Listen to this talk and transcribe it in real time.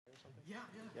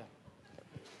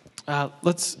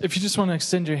If you just want to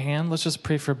extend your hand, let's just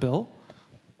pray for Bill.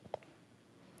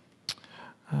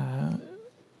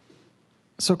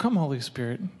 So come, Holy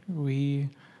Spirit. We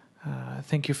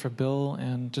thank you for Bill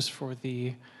and just for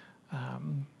the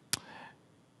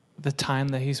time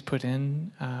that he's put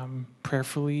in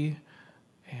prayerfully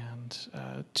and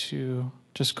to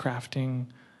just crafting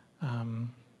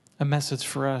a message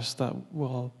for us that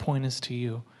will point us to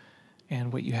you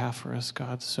and what you have for us,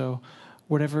 God. So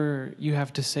whatever you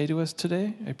have to say to us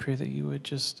today, I pray that you would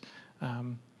just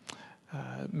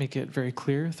make it very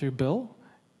clear through Bill,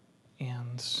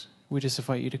 and we just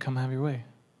invite you to come have your way.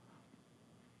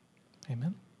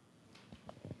 Amen.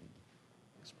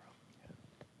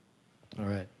 All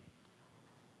right.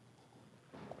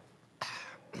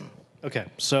 Okay,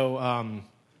 so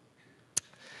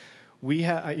we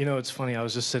have, it's funny, I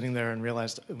was just sitting there and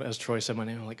realized, as Troy said my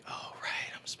name, I'm like, oh,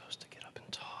 right, I'm supposed to get up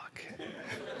and talk.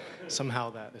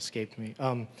 Somehow that escaped me.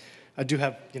 I do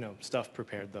have, stuff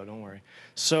prepared, though, don't worry.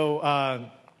 So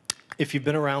if you've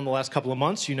been around the last couple of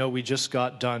months, we just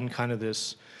got done kind of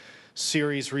this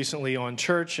series recently on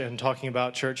church and talking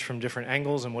about church from different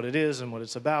angles and what it is and what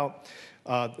it's about.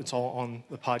 It's all on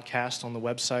the podcast on the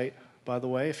website, by the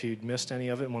way, if you'd missed any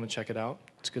of it and want to check it out.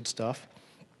 It's good stuff.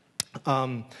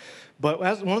 But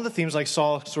one of the themes I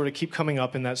saw sort of keep coming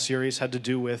up in that series had to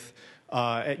do with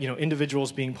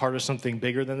individuals being part of something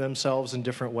bigger than themselves in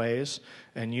different ways,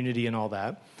 and unity and all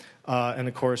that. And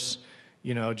of course,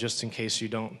 just in case you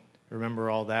don't remember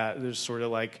all that, there's sort of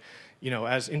like,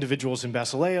 as individuals in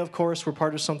Basileia, of course, we're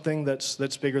part of something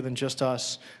that's bigger than just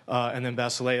us. And then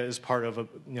Basileia is part of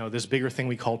this bigger thing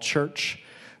we call church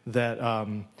that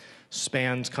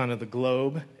spans kind of the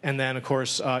globe. And then, of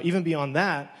course, even beyond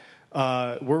that,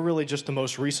 we're really just the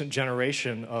most recent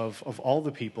generation of all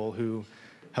the people who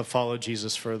have followed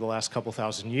Jesus for the last couple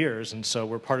thousand years. And so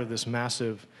we're part of this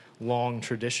massive, long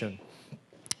tradition.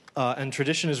 And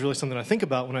tradition is really something I think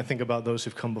about when I think about those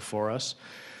who've come before us.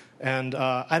 And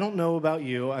I don't know about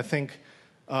you. I think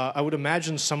I would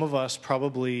imagine some of us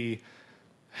probably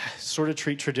sort of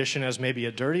treat tradition as maybe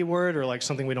a dirty word or like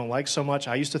something we don't like so much.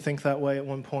 I used to think that way at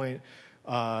one point.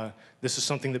 This is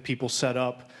something that people set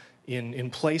up in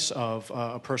place of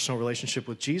a personal relationship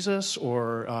with Jesus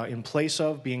or in place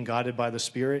of being guided by the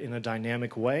Spirit in a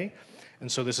dynamic way.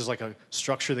 And so this is like a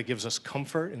structure that gives us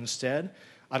comfort instead.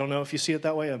 I don't know if you see it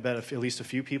that way. I bet at least a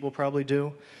few people probably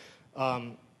do.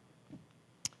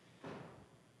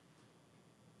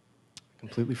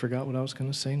 Completely forgot what I was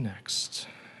going to say next.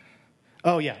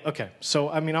 Oh, yeah, okay. So,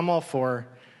 I'm all for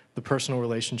the personal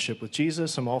relationship with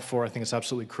Jesus. I'm all for, I think it's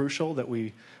absolutely crucial that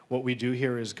what we do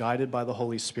here is guided by the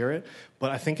Holy Spirit.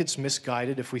 But I think it's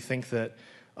misguided if we think that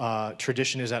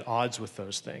tradition is at odds with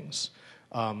those things.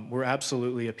 We're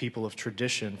absolutely a people of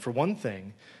tradition. For one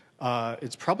thing,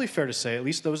 it's probably fair to say, at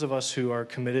least those of us who are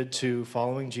committed to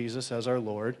following Jesus as our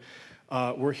Lord,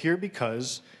 we're here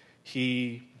because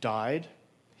he died,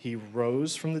 he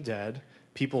rose from the dead,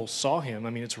 people saw him.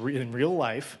 It's in real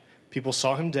life. People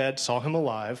saw him dead, saw him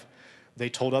alive. They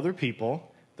told other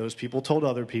people. Those people told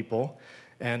other people.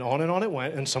 And on it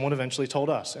went, and someone eventually told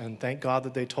us. And thank God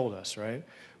that they told us, right?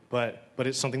 But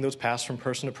it's something that's passed from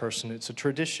person to person. It's a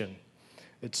tradition.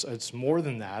 It's more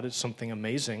than that. It's something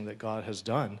amazing that God has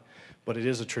done. But it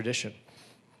is a tradition.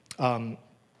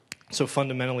 So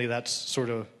fundamentally, that's sort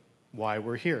of why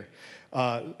we're here.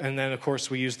 And then, of course,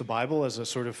 we use the Bible as a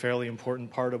sort of fairly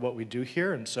important part of what we do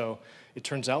here. And so it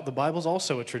turns out the Bible's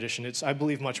also a tradition. It's, I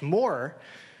believe, much more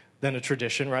than a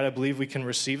tradition, right? I believe we can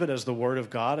receive it as the Word of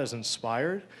God, as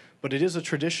inspired. But it is a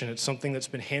tradition. It's something that's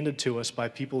been handed to us by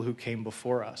people who came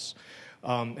before us.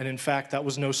 And in fact, that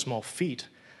was no small feat.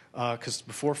 Because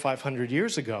before 500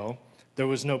 years ago, there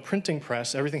was no printing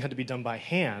press. Everything had to be done by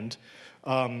hand.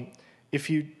 If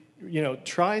you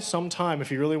try sometime,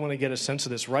 if you really want to get a sense of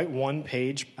this, write one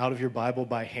page out of your Bible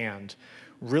by hand,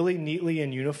 really neatly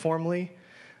and uniformly,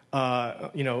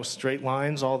 straight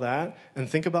lines, all that, and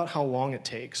think about how long it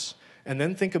takes. And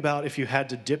then think about if you had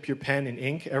to dip your pen in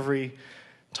ink every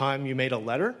time you made a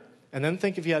letter. And then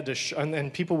think if you had to,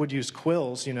 and people would use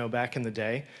quills, back in the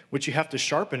day, which you have to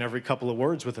sharpen every couple of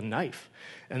words with a knife.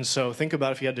 And so think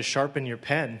about if you had to sharpen your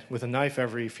pen with a knife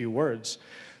every few words.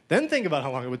 Then think about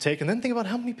how long it would take, and then think about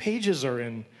how many pages are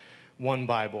in one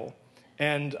Bible.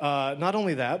 And not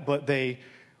only that, but they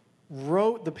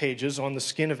wrote the pages on the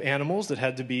skin of animals that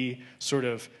had to be sort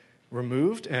of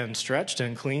removed and stretched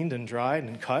and cleaned and dried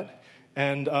and cut.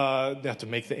 And they have to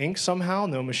make the ink somehow,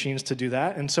 no machines to do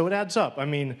that. And so it adds up. I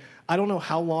don't know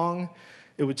how long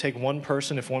it would take one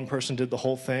person if one person did the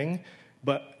whole thing,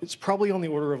 but it's probably on the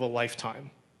order of a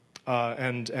lifetime.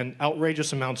 and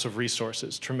outrageous amounts of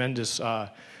resources, tremendous,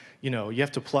 you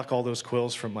have to pluck all those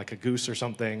quills from like a goose or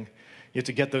something. You have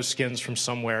to get those skins from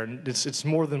somewhere. It's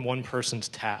more than one person's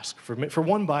task. For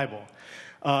one Bible,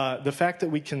 the fact that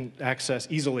we can access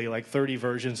easily like 30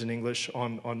 versions in English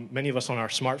on many of us on our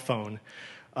smartphone,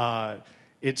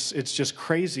 it's just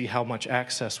crazy how much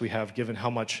access we have given how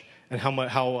much and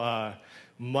how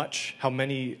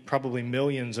many probably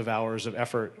millions of hours of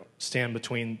effort stand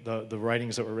between the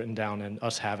writings that were written down and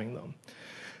us having them.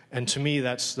 And to me,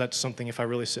 that's something, if I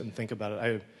really sit and think about it,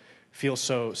 I feel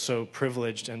so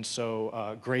privileged and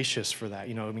so gracious for that.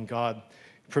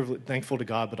 Thankful to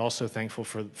God, but also thankful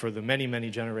for the many, many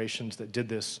generations that did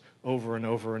this over and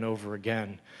over and over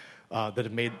again, that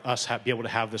have made us be able to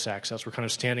have this access. We're kind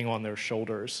of standing on their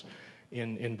shoulders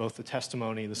in both the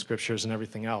testimony, the scriptures, and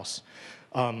everything else.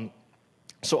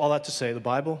 So all that to say, the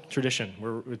Bible,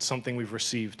 tradition, it's something we've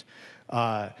received.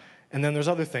 And then there's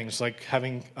other things like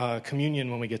having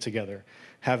communion when we get together,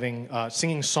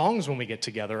 singing songs when we get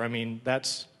together. I mean,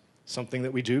 that's something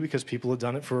that we do because people have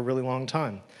done it for a really long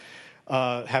time.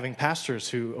 Having pastors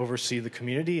who oversee the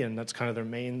community, and that's kind of their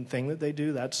main thing that they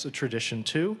do, that's a tradition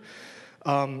too.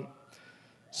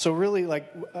 So really,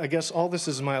 I guess all this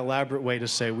is my elaborate way to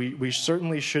say we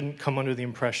certainly shouldn't come under the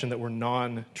impression that we're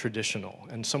non-traditional.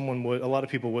 And a lot of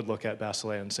people would look at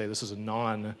Basileia and say this is a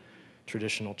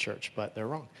non-traditional church, but they're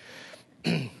wrong.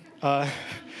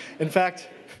 In fact,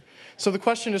 so the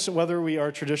question isn't whether we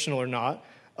are traditional or not.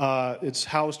 It's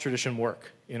how does tradition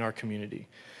work in our community?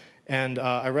 And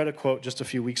I read a quote just a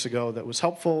few weeks ago that was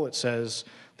helpful. It says,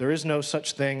 "There is no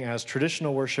such thing as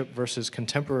traditional worship versus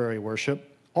contemporary worship.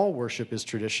 All worship is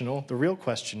traditional. The real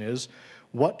question is,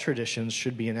 what traditions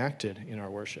should be enacted in our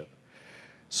worship?"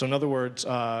 So in other words,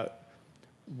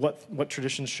 what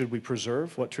traditions should we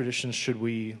preserve? What traditions should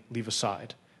we leave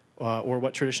aside? Or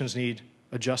what traditions need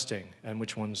adjusting, and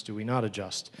which ones do we not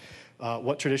adjust?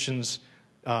 What traditions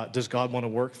does God want to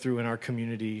work through in our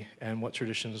community, and what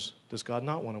traditions does God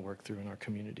not want to work through in our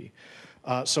community?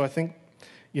 So I think,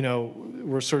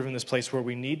 we're sort of in this place where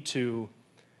we need to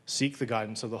seek the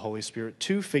guidance of the Holy Spirit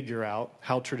to figure out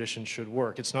how tradition should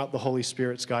work. It's not the Holy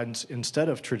Spirit's guidance instead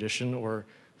of tradition or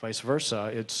vice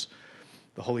versa. It's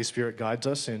the Holy Spirit guides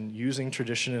us in using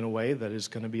tradition in a way that is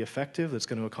going to be effective, that's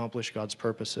going to accomplish God's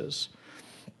purposes.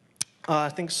 I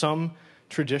think some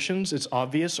traditions, it's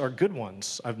obvious, are good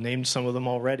ones. I've named some of them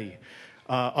already.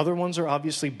 Other ones are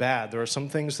obviously bad. There are some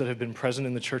things that have been present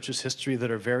in the church's history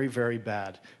that are very, very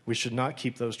bad. We should not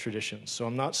keep those traditions. So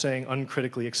I'm not saying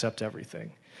uncritically accept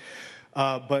everything.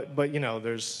 But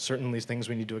there's certainly things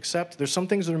we need to accept. There's some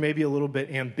things that are maybe a little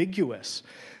bit ambiguous.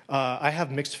 I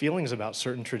have mixed feelings about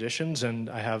certain traditions, and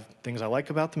I have things I like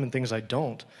about them and things I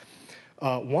don't.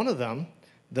 One of them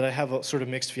that I have sort of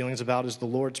mixed feelings about is the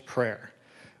Lord's Prayer.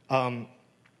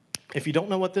 If you don't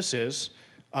know what this is,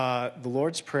 the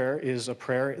Lord's Prayer is a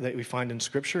prayer that we find in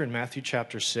Scripture in Matthew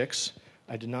chapter 6.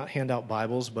 I did not hand out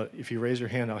Bibles, but if you raise your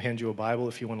hand, I'll hand you a Bible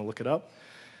if you want to look it up.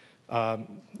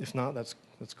 If not, that's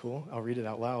cool. I'll read it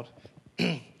out loud.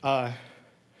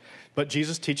 But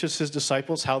Jesus teaches his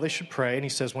disciples how they should pray, and he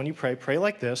says, when you pray, pray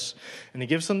like this, and he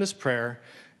gives them this prayer,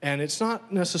 and it's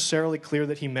not necessarily clear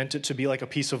that he meant it to be like a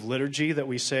piece of liturgy that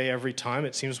we say every time.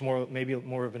 It seems maybe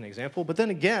more of an example, but then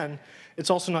again, it's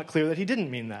also not clear that he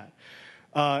didn't mean that.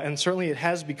 And certainly it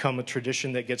has become a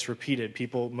tradition that gets repeated.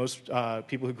 Most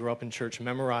people who grew up in church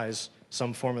memorize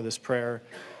some form of this prayer.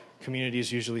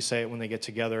 Communities usually say it when they get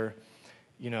together.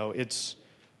 It's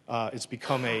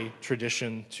become a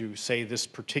tradition to say this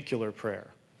particular prayer.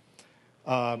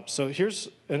 So here's,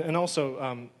 and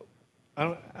also,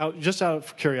 just out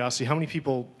of curiosity, how many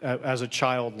people as a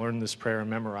child learned this prayer and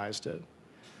memorized it?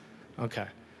 Okay.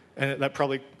 And that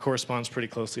probably corresponds pretty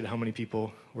closely to how many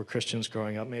people were Christians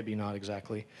growing up. Maybe not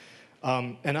exactly.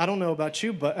 And I don't know about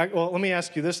you, but let me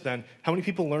ask you this then. How many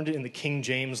people learned it in the King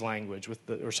James language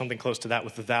or something close to that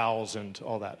with the vowels and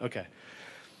all that? Okay.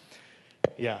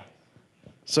 Yeah.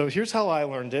 So here's how I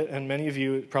learned it, and many of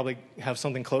you probably have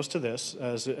something close to this.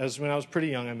 As when I was pretty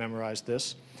young, I memorized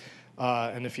this.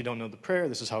 And if you don't know the prayer,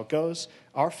 this is how it goes.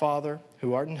 Our Father,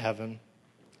 who art in heaven,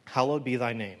 hallowed be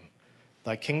thy name.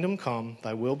 Thy kingdom come,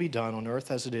 thy will be done on earth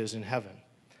as it is in heaven.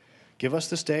 Give us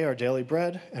this day our daily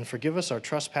bread, and forgive us our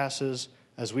trespasses,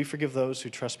 as we forgive those who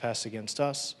trespass against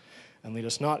us. And lead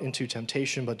us not into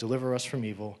temptation, but deliver us from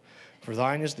evil. For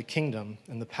thine is the kingdom,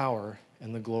 and the power,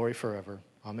 and the glory forever.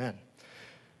 Amen.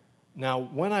 Now,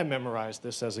 when I memorized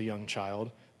this as a young child,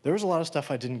 there was a lot of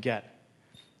stuff I didn't get.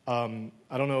 I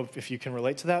don't know if you can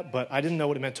relate to that, but I didn't know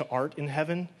what it meant to art in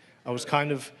heaven. I was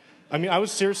kind of I mean, I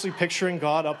was seriously picturing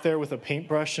God up there with a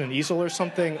paintbrush and an easel or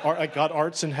something. God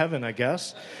arts in heaven, I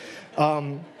guess.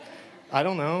 I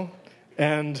don't know.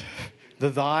 And the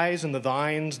thys and the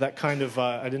thines, that kind of,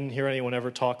 I didn't hear anyone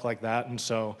ever talk like that. And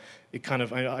so it kind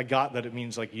of, I got that it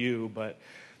means like you, but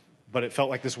it felt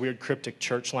like this weird cryptic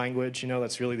church language.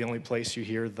 That's really the only place you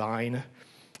hear thine.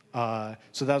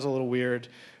 So that was a little weird.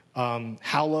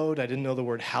 Hallowed, I didn't know the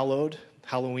word hallowed.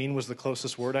 Halloween was the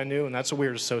closest word I knew, and that's a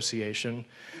weird association.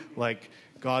 Like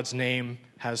God's name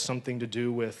has something to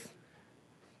do with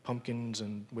pumpkins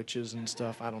and witches and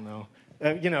stuff. I don't know.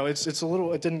 It's a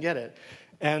little, it didn't get it.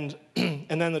 And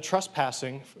then the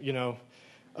trespassing,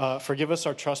 forgive us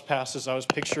our trespasses. I was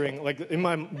picturing, like in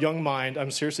my young mind,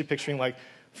 I'm seriously picturing like,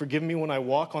 forgive me when I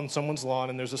walk on someone's lawn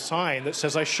and there's a sign that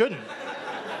says I shouldn't.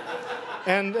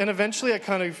 And eventually I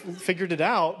kind of figured it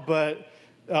out, but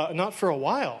not for a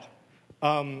while.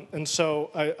 And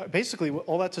so I basically,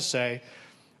 all that to say,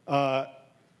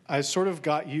 I sort of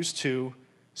got used to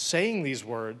saying these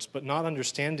words, but not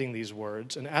understanding these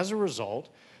words. And as a result,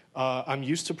 I'm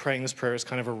used to praying this prayer as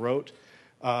kind of a rote,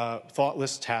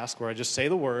 thoughtless task where I just say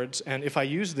the words. And if I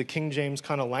use the King James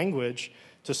kind of language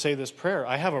to say this prayer,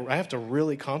 I have to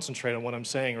really concentrate on what I'm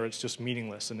saying, or it's just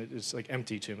meaningless and it's like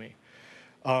empty to me.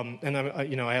 And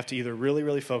I have to either really,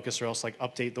 really focus or else like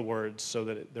update the words so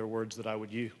that they're words that I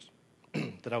would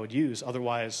use.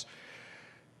 Otherwise,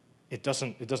 it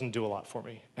doesn't do a lot for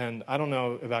me. And I don't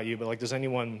know about you, but like, does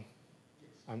anyone?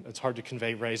 It's hard to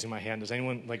convey raising my hand. Does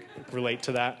anyone like relate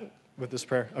to that with this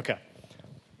prayer? Okay.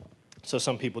 So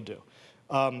some people do.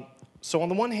 So on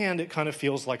the one hand, it kind of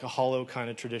feels like a hollow kind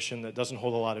of tradition that doesn't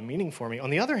hold a lot of meaning for me. On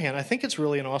the other hand, I think it's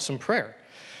really an awesome prayer.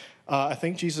 I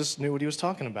think Jesus knew what he was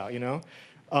talking about.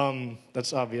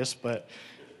 That's obvious, but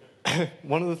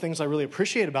one of the things I really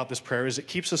appreciate about this prayer is it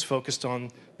keeps us focused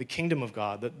on the kingdom of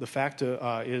God. The fact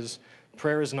is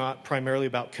prayer is not primarily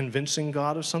about convincing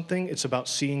God of something. It's about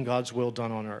seeing God's will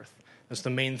done on earth. That's the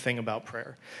main thing about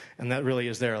prayer. And that really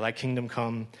is there. Thy kingdom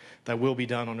come, thy will be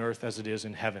done on earth as it is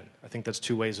in heaven. I think that's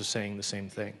two ways of saying the same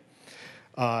thing.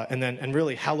 And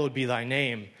really, hallowed be thy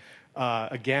name,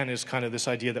 again, is kind of this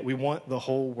idea that we want the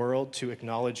whole world to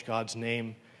acknowledge God's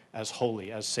name as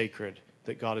holy, as sacred,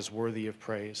 that God is worthy of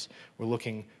praise. We're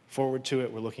looking forward to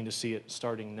it. We're looking to see it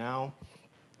starting now.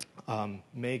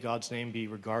 May God's name be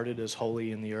regarded as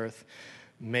holy in the earth.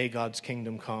 May God's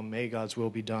kingdom come. May God's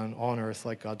will be done on earth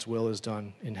like God's will is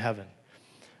done in heaven.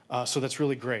 So that's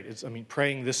really great.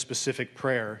 Praying this specific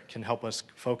prayer can help us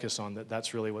focus on that.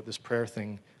 That's really what this prayer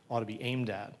thing ought to be aimed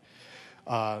at.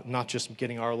 Not just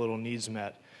getting our little needs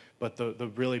met, but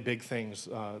the really big things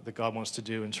that God wants to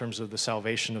do in terms of the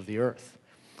salvation of the earth.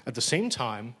 At the same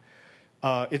time,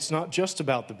 it's not just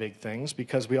about the big things,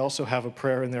 because we also have a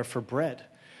prayer in there for bread.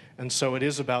 And so it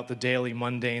is about the daily,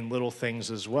 mundane, little things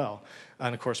as well.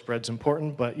 And of course, bread's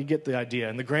important, but you get the idea.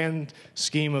 In the grand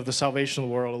scheme of the salvation of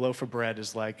the world, a loaf of bread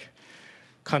is like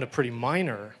kind of pretty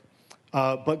minor.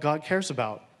 But God cares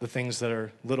about the things that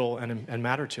are little and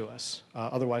matter to us.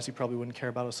 Otherwise, he probably wouldn't care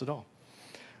about us at all.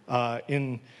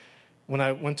 When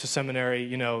I went to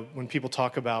seminary, when people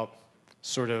talk about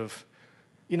sort of,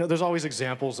 there's always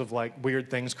examples of like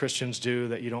weird things Christians do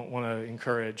that you don't want to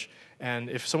encourage. And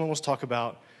if someone was to talk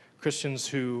about Christians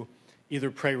who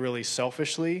either pray really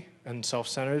selfishly and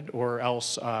self-centered or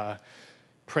else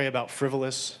pray about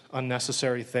frivolous,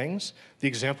 unnecessary things, the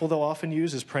example they'll often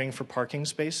use is praying for parking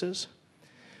spaces.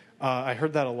 I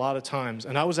heard that a lot of times,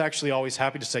 and I was actually always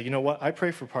happy to say, you know what, I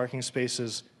pray for parking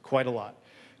spaces quite a lot.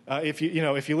 If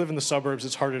you live in the suburbs,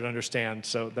 it's harder to understand,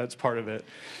 so that's part of it.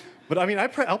 But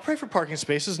I'll pray for parking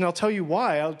spaces, and I'll tell you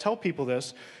why. I'll tell people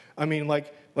this.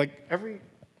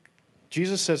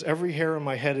 Jesus says every hair on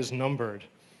my head is numbered.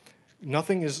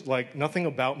 Nothing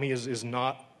about me is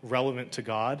not relevant to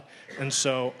God, and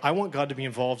so I want God to be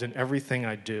involved in everything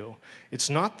I do. It's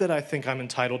not that I think I'm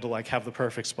entitled to have the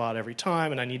perfect spot every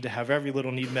time, and I need to have every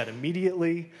little need met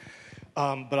immediately.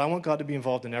 But I want God to be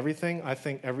involved in everything. I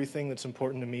think everything that's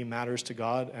important to me matters to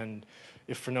God, and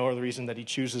if for no other reason that he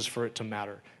chooses for it to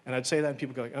matter. And I'd say that, and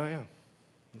people go oh yeah,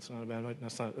 that's not a bad.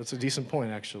 That's a decent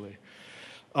point actually.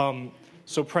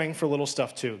 So praying for little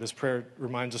stuff too. This prayer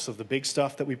reminds us of the big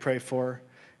stuff that we pray for.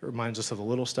 It reminds us of the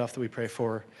little stuff that we pray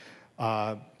for.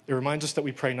 It reminds us that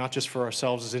we pray not just for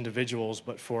ourselves as individuals,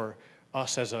 but for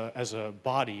us as a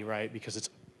body, right? Because it's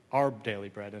our daily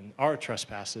bread and our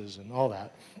trespasses and all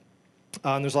that.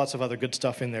 And there's lots of other good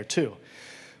stuff in there too.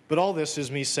 But all this is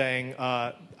me saying,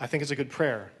 I think it's a good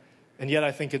prayer. And yet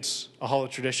I think it's a hollow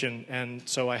tradition. And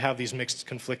so I have these mixed,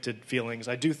 conflicted feelings.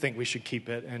 I do think we should keep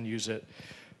it and use it.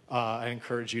 I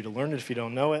encourage you to learn it if you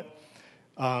don't know it.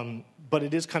 But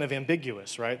it is kind of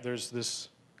ambiguous, right? There's this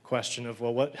question of,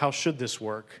 well, how should this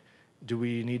work? Do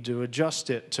we need to adjust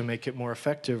it to make it more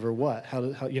effective, or what? How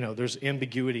there's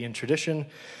ambiguity in tradition,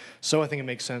 so I think it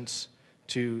makes sense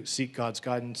to seek God's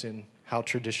guidance in how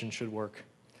tradition should work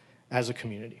as a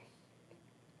community.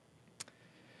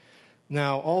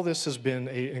 Now, all this has been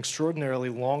an extraordinarily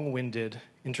long-winded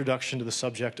introduction to the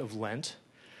subject of Lent.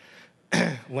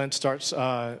 Lent starts,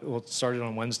 it started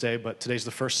on Wednesday, but today's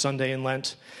the first Sunday in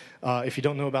Lent. If you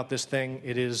don't know about this thing,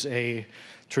 it is a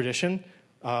tradition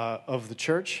of the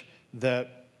church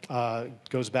that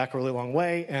goes back a really long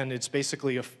way, and it's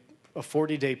basically a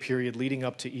 40-day period leading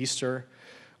up to Easter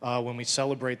when we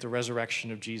celebrate the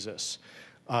resurrection of Jesus.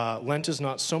 Lent is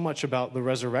not so much about the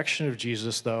resurrection of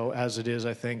Jesus, though, as it is,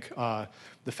 I think,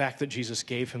 the fact that Jesus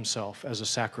gave himself as a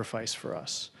sacrifice for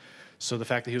us. So the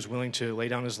fact that he was willing to lay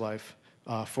down his life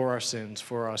for our sins,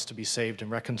 for us to be saved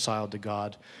and reconciled to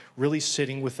God, really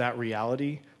sitting with that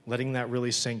reality, letting that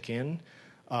really sink in,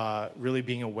 really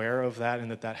being aware of that, and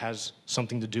that has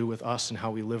something to do with us and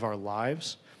how we live our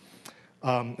lives.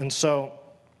 And so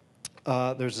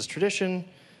there's this tradition,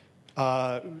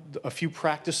 a few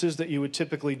practices that you would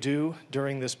typically do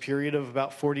during this period of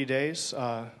about 40 days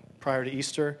prior to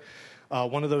Easter.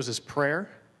 One of those is prayer.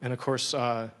 And of course,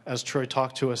 as Troy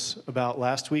talked to us about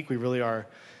last week, we really are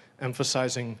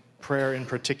emphasizing prayer in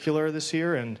particular this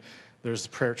year. And there's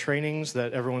prayer trainings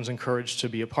that everyone's encouraged to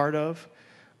be a part of.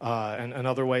 And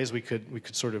other ways we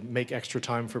could sort of make extra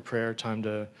time for prayer, time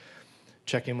to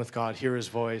check in with God, hear his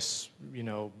voice,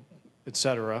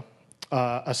 etc.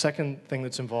 A second thing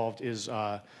that's involved is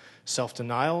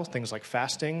self-denial, things like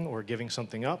fasting or giving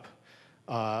something up.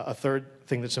 A third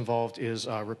thing that's involved is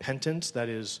repentance, that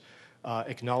is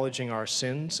acknowledging our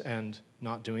sins and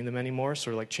not doing them anymore,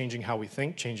 sort of like changing how we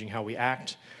think, changing how we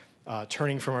act,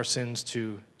 turning from our sins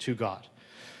to God.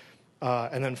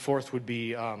 And then fourth would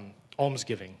be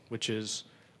almsgiving, which is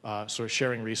sort of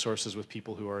sharing resources with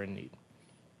people who are in need.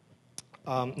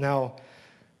 Now,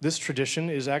 this tradition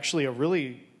is actually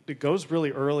it goes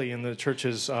really early in the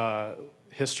church's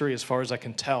history, as far as I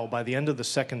can tell. By the end of the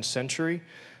 2nd century,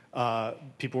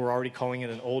 people were already calling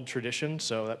it an old tradition,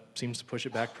 so that seems to push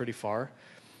it back pretty far.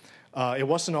 It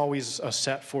wasn't always a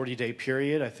set 40-day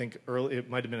period. I think it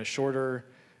might have been a shorter,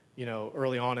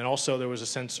 early on. And also there was a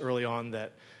sense early on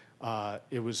that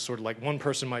it was sort of like one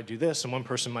person might do this and one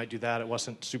person might do that. It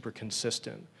wasn't super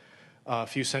consistent. A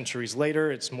few centuries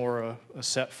later, it's more a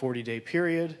set 40-day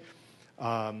period.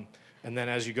 And then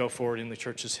as you go forward in the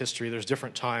church's history, there's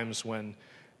different times when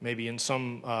maybe in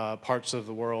some parts of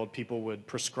the world people would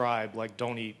prescribe, like,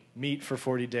 don't eat meat for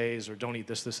 40 days, or don't eat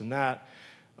this, this, and that.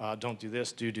 Don't do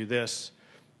this, do this.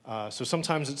 So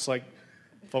sometimes it's like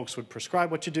folks would prescribe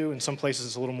what you do. In some places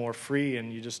it's a little more free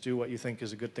and you just do what you think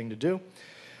is a good thing to do.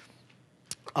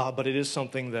 But it is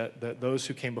something that those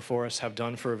who came before us have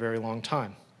done for a very long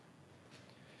time.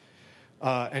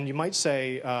 And you might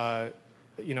say, a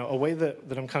way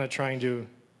that I'm kind of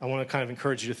I want to kind of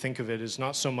encourage you to think of it is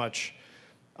not so much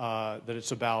that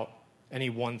it's about any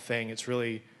one thing. It's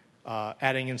really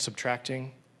adding and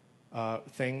subtracting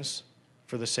things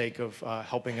for the sake of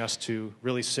helping us to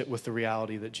really sit with the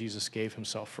reality that Jesus gave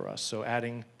himself for us. So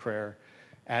adding prayer,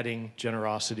 adding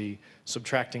generosity,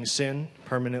 subtracting sin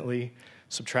permanently,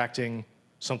 subtracting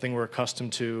something we're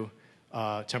accustomed to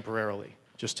temporarily,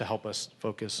 just to help us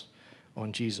focus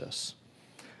on Jesus.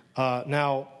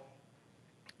 Now,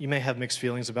 you may have mixed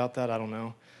feelings about that. I don't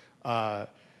know.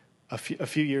 A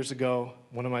few years ago,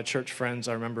 one of my church friends,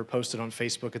 I remember, posted on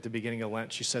Facebook at the beginning of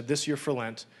Lent. She said, "This year for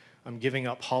Lent, I'm giving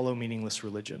up hollow, meaningless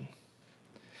religion."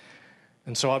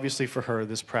 And so obviously for her,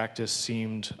 this practice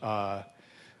seemed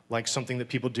like something that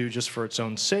people do just for its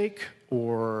own sake,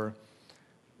 or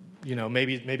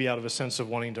maybe out of a sense of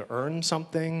wanting to earn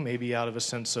something, maybe out of a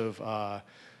sense of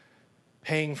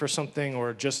paying for something,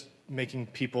 or just making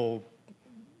people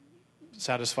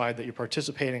satisfied that you're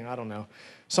participating. I don't know.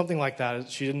 Something like that.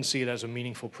 She didn't see it as a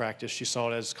meaningful practice. She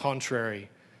saw it as contrary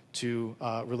to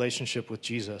relationship with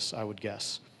Jesus, I would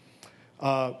guess.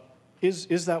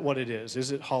 Is that what it is?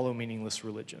 Is it hollow, meaningless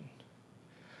religion?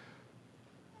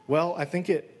 Well, I think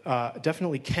it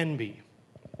definitely can be.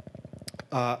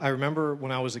 I remember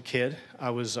when I was a kid,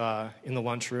 I was in the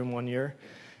lunchroom one year,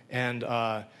 and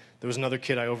there was another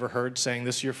kid I overheard saying,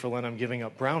 "This year for Lent, I'm giving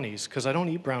up brownies, because I don't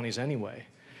eat brownies anyway."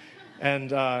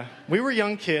 And we were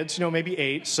young kids, maybe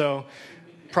 8, so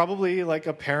probably like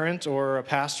a parent or a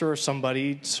pastor or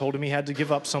somebody told him he had to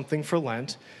give up something for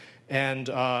Lent, and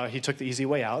he took the easy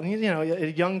way out. And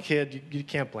a young kid, you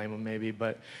can't blame him maybe,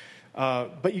 but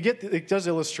it does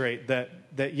illustrate that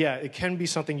yeah, it can be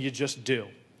something you just do.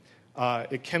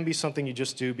 It can be something you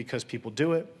just do because people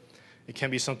do it. It can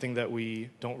be something that we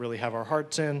don't really have our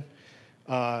hearts in.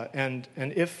 And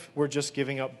if we're just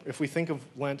giving up, if we think of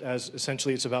Lent as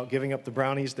essentially it's about giving up the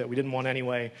brownies that we didn't want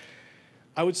anyway,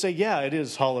 I would say, yeah, it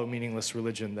is hollow, meaningless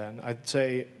religion then. I'd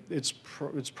say it's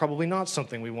probably not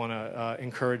something we want to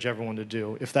encourage everyone to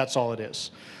do, if that's all it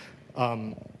is.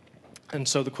 And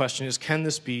so the question is, can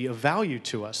this be of value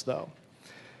to us, though?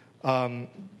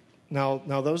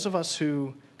 Now, those of us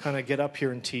who kind of get up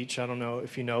here and teach, I don't know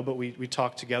if you know, but we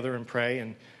talk together and pray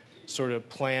and sort of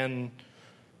plan,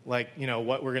 like,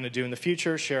 what we're going to do in the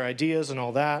future, share ideas and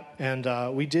all that.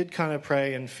 And we did kind of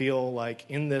pray and feel like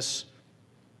in this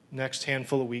next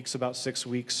handful of weeks, about 6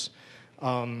 weeks,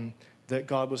 that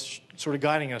God was sort of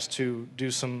guiding us to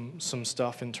do some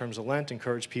stuff in terms of Lent,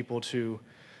 encourage people to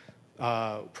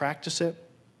practice it,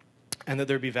 and that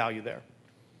there'd be value there.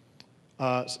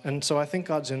 And so I think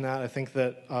God's in that. I think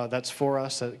that that's for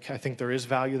us. I think there is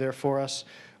value there for us.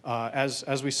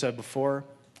 As we said before,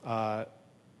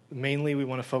 mainly we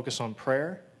want to focus on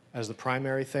prayer as the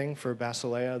primary thing for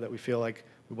Basileia, that we feel like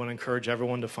we want to encourage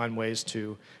everyone to find ways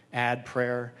to add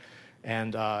prayer.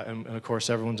 And of course,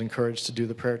 everyone's encouraged to do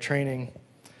the prayer training.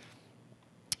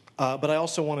 But I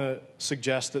also want to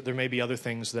suggest that there may be other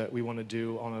things that we want to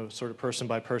do on a sort of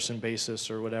person-by-person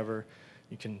basis or whatever.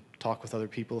 You can talk with other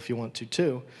people if you want to,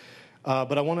 too.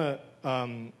 But I want to,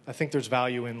 I think there's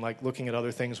value in like looking at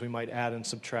other things we might add and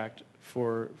subtract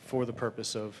for the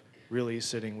purpose of really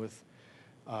sitting with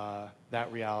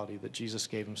that reality that Jesus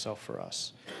gave himself for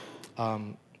us.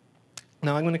 Now,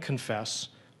 I'm going to confess,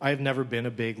 I've never been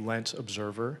a big Lent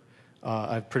observer.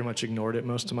 I've pretty much ignored it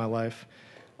most of my life.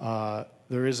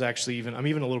 There is actually I'm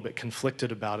even a little bit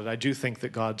conflicted about it. I do think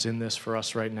that God's in this for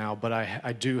us right now, but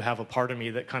I do have a part of me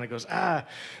that kind of goes,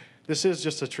 this is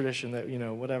just a tradition that,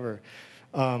 whatever.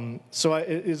 So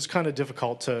it's kind of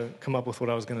difficult to come up with what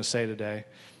I was going to say today.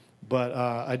 But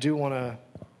I do want to,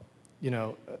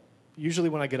 usually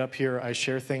when I get up here, I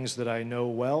share things that I know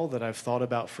well, that I've thought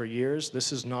about for years.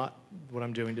 This is not what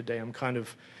I'm doing today. I'm kind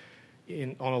of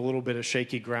on a little bit of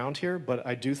shaky ground here, but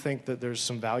I do think that there's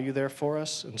some value there for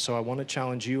us. And so I want to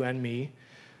challenge you and me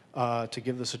to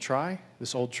give this a try,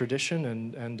 this old tradition,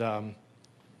 and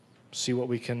see what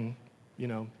we can,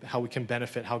 how we can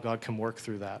benefit, how God can work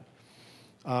through that.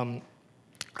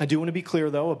 I do want to be clear,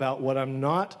 though, about what I'm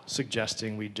not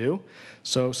suggesting we do.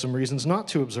 So some reasons not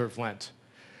to observe Lent.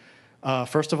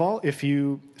 First of all, if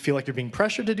you feel like you're being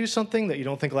pressured to do something that you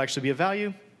don't think will actually be of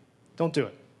value, don't do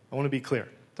it. I want to be clear.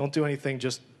 Don't do anything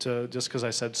just because I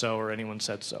said so or anyone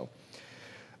said so.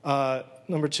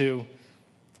 Number two,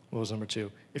 what was number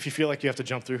two? If you feel like you have to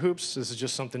jump through hoops, this is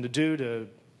just something to do to,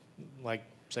 like,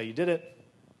 say you did it,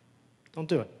 don't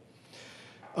do it.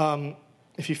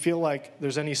 If you feel like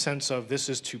there's any sense of this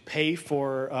is to pay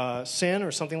for sin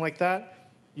or something like that,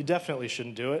 you definitely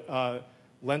shouldn't do it.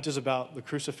 Lent is about the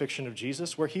crucifixion of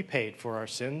Jesus, where he paid for our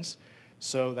sins,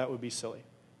 so that would be silly.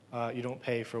 You don't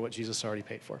pay for what Jesus already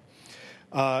paid for.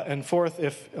 And fourth,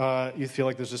 if you feel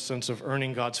like there's a sense of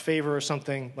earning God's favor or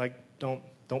something, like don't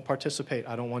participate.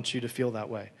 I don't want you to feel that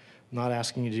way. I'm not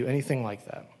asking you to do anything like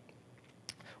that.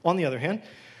 On the other hand,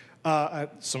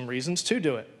 some reasons to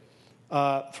do it.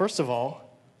 First of all,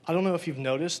 I don't know if you've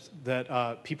noticed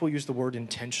that people use the word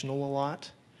intentional a lot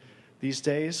these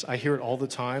days. I hear it all the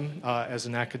time as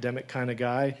an academic kind of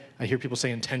guy. I hear people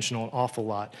say intentional an awful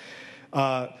lot.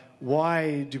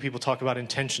 Why do people talk about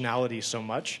intentionality so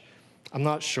much? I'm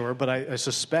not sure, but I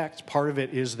suspect part of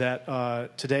it is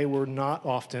that today we're not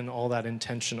often all that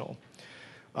intentional.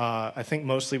 I think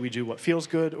mostly we do what feels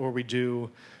good, or we do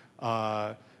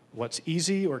what's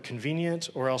easy or convenient,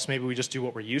 or else maybe we just do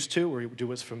what we're used to, or we do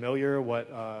what's familiar, what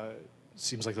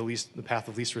seems like the path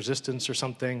of least resistance or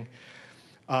something.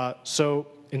 So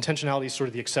intentionality is sort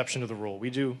of the exception to the rule. We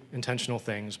do intentional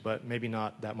things, but maybe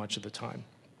not that much of the time.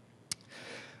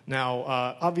 Now,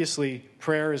 obviously,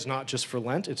 prayer is not just for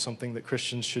Lent. It's something that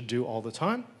Christians should do all the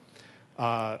time.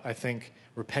 I think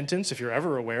repentance, if you're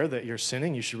ever aware that you're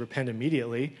sinning, you should repent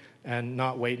immediately and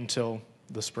not wait until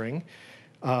the spring.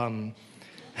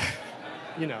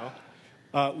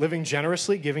 Living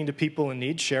generously, giving to people in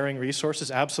need, sharing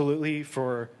resources, absolutely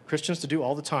for Christians to do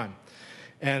all the time.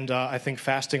 And I think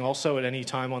fasting also at any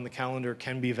time on the calendar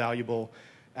can be valuable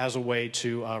as a way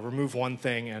to remove one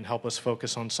thing and help us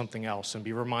focus on something else and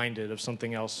be reminded of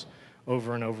something else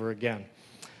over and over again.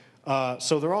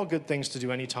 So they're all good things to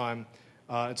do anytime.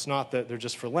 It's not that they're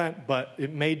just for Lent, but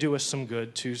it may do us some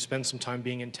good to spend some time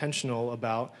being intentional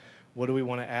about what do we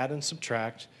want to add and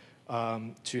subtract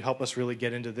to help us really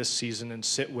get into this season and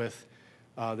sit with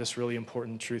this really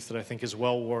important truth that I think is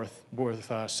well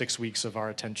worth 6 weeks of our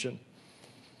attention.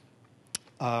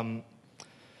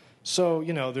 So,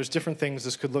 there's different things.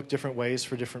 This could look different ways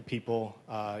for different people.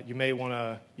 You may want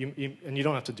to, and you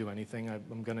don't have to do anything.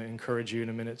 I'm going to encourage you in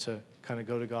a minute to kind of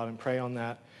go to God and pray on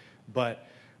that. But,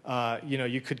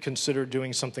 you could consider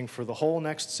doing something for the whole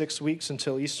next 6 weeks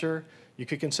until Easter. You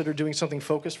could consider doing something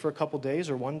focused for a couple days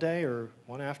or one day or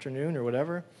one afternoon or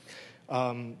whatever.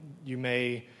 You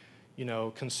may,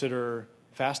 consider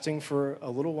fasting for a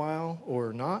little while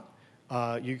or not.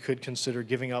 You could consider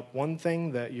giving up one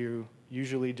thing that you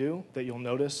usually do that you'll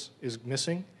notice is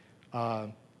missing. If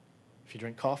you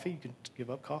drink coffee, you can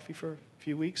give up coffee for a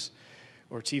few weeks,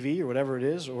 or TV or whatever it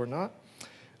is, or not.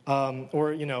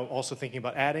 Or, also thinking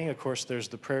about adding. Of course, there's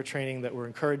the prayer training that we're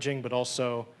encouraging, but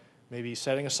also maybe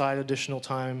setting aside additional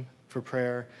time for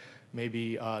prayer,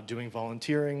 maybe doing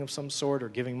volunteering of some sort or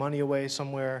giving money away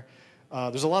somewhere.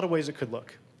 There's a lot of ways it could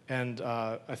look. And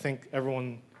I think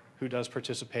everyone who does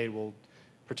participate will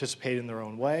participate in their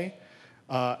own way.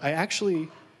 I actually,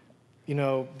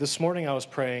 this morning I was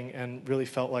praying and really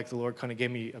felt like the Lord kind of gave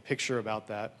me a picture about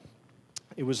that.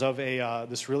 It was of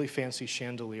this really fancy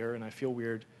chandelier, and I feel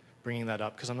weird bringing that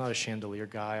up because I'm not a chandelier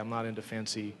guy. I'm not into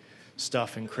fancy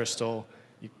stuff and crystal,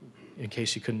 in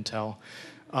case you couldn't tell.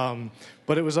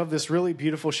 But it was of this really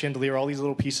beautiful chandelier, all these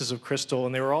little pieces of crystal,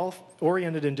 and they were all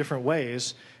oriented in different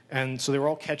ways. And so they were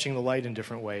all catching the light in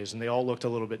different ways, and they all looked a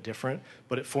little bit different,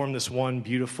 but it formed this one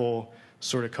beautiful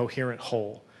sort of coherent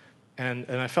whole. And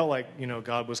I felt like,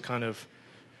 God was kind of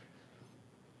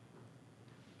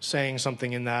saying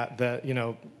something in that,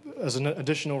 as an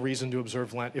additional reason to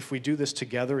observe Lent, if we do this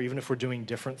together, even if we're doing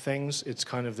different things, it's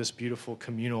kind of this beautiful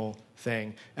communal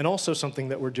thing. And also something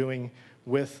that we're doing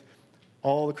with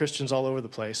all the Christians all over the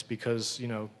place because,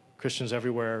 Christians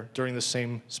everywhere during the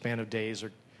same span of days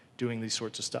are doing these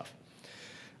sorts of stuff.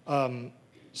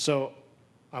 So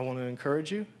I want to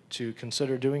encourage you to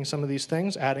consider doing some of these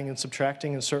things, adding and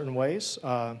subtracting in certain ways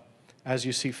as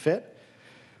you see fit.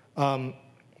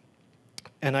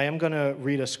 And I am going to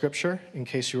read a scripture in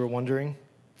case you were wondering.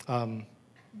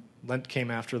 Lent came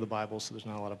after the Bible, so there's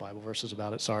not a lot of Bible verses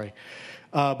about it, sorry.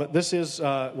 But this is,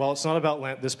 while it's not about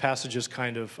Lent, this passage is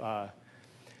kind of,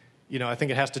 I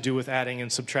think it has to do with adding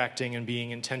and subtracting and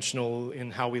being intentional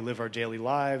in how we live our daily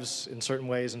lives in certain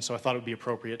ways, and so I thought it would be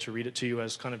appropriate to read it to you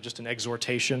as kind of just an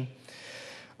exhortation.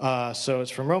 So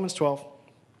it's from Romans 12.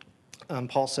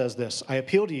 Paul says this, I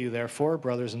appeal to you, therefore,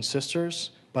 brothers and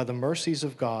sisters, by the mercies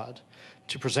of God,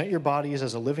 to present your bodies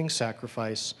as a living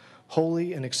sacrifice,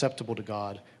 holy and acceptable to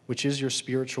God, which is your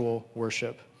spiritual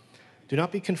worship. Do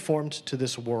not be conformed to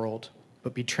this world,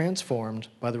 but be transformed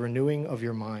by the renewing of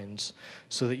your minds,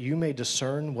 so that you may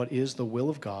discern what is the will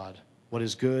of God, what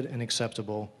is good and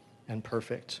acceptable and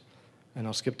perfect. And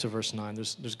I'll skip to verse 9.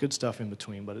 There's good stuff in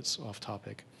between, but it's off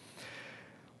topic.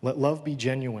 Let love be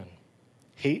genuine.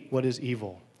 Hate what is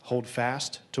evil. Hold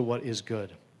fast to what is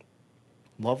good.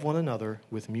 Love one another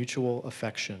with mutual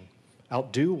affection.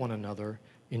 Outdo one another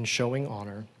in showing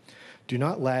honor. Do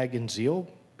not lag in zeal.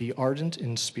 Be ardent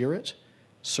in spirit.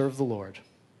 Serve the Lord.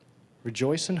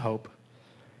 Rejoice in hope.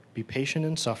 Be patient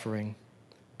in suffering.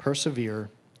 Persevere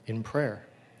in prayer.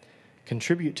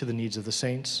 Contribute to the needs of the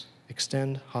saints.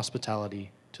 Extend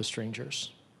hospitality to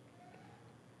strangers.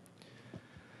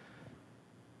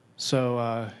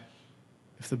 So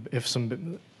if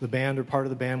the band or part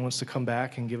of the band wants to come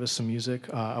back and give us some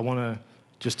music, I want to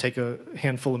just take a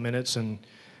handful of minutes and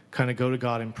kind of go to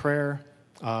God in prayer.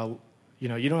 You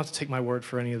don't have to take my word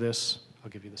for any of this.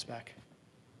 I'll give you this back.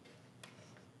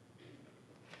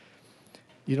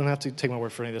 You don't have to take my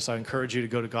word for any of this. I encourage you to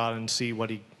go to God and see what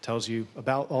he tells you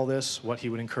about all this, what he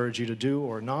would encourage you to do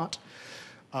or not.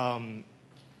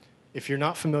 If you're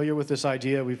not familiar with this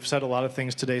idea, we've said a lot of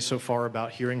things today so far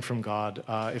about hearing from God.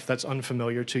 If that's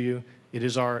unfamiliar to you, it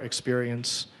is our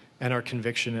experience and our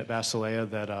conviction at Basileia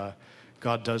that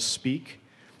God does speak,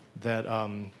 that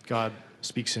God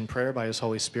speaks in prayer by his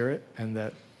Holy Spirit, and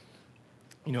that,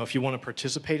 if you want to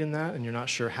participate in that and you're not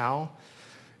sure how,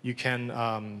 you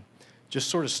can just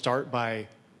sort of start by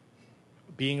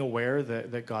being aware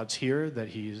that God's here, that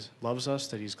he loves us,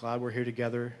 that he's glad we're here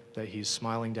together, that he's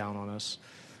smiling down on us.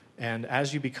 And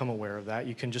as you become aware of that,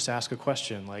 you can just ask a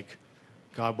question like,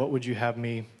 God, what would you have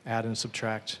me add and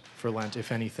subtract for Lent,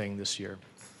 if anything, this year?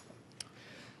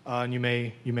 And you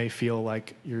may feel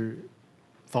like your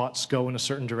thoughts go in a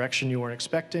certain direction you weren't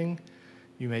expecting.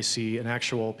 You may see an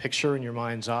actual picture in your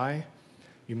mind's eye.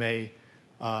 You may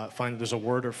find that there's a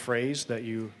word or phrase that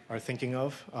you are thinking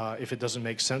of. If it doesn't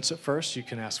make sense at first, you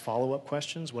can ask follow-up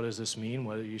questions. What does this mean?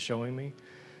 What are you showing me?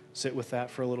 Sit with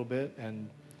that for a little bit and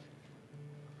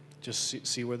just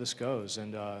see where this goes.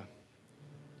 And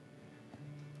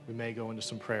we may go into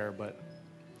some prayer, but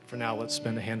for now, let's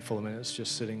spend a handful of minutes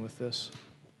just sitting with this.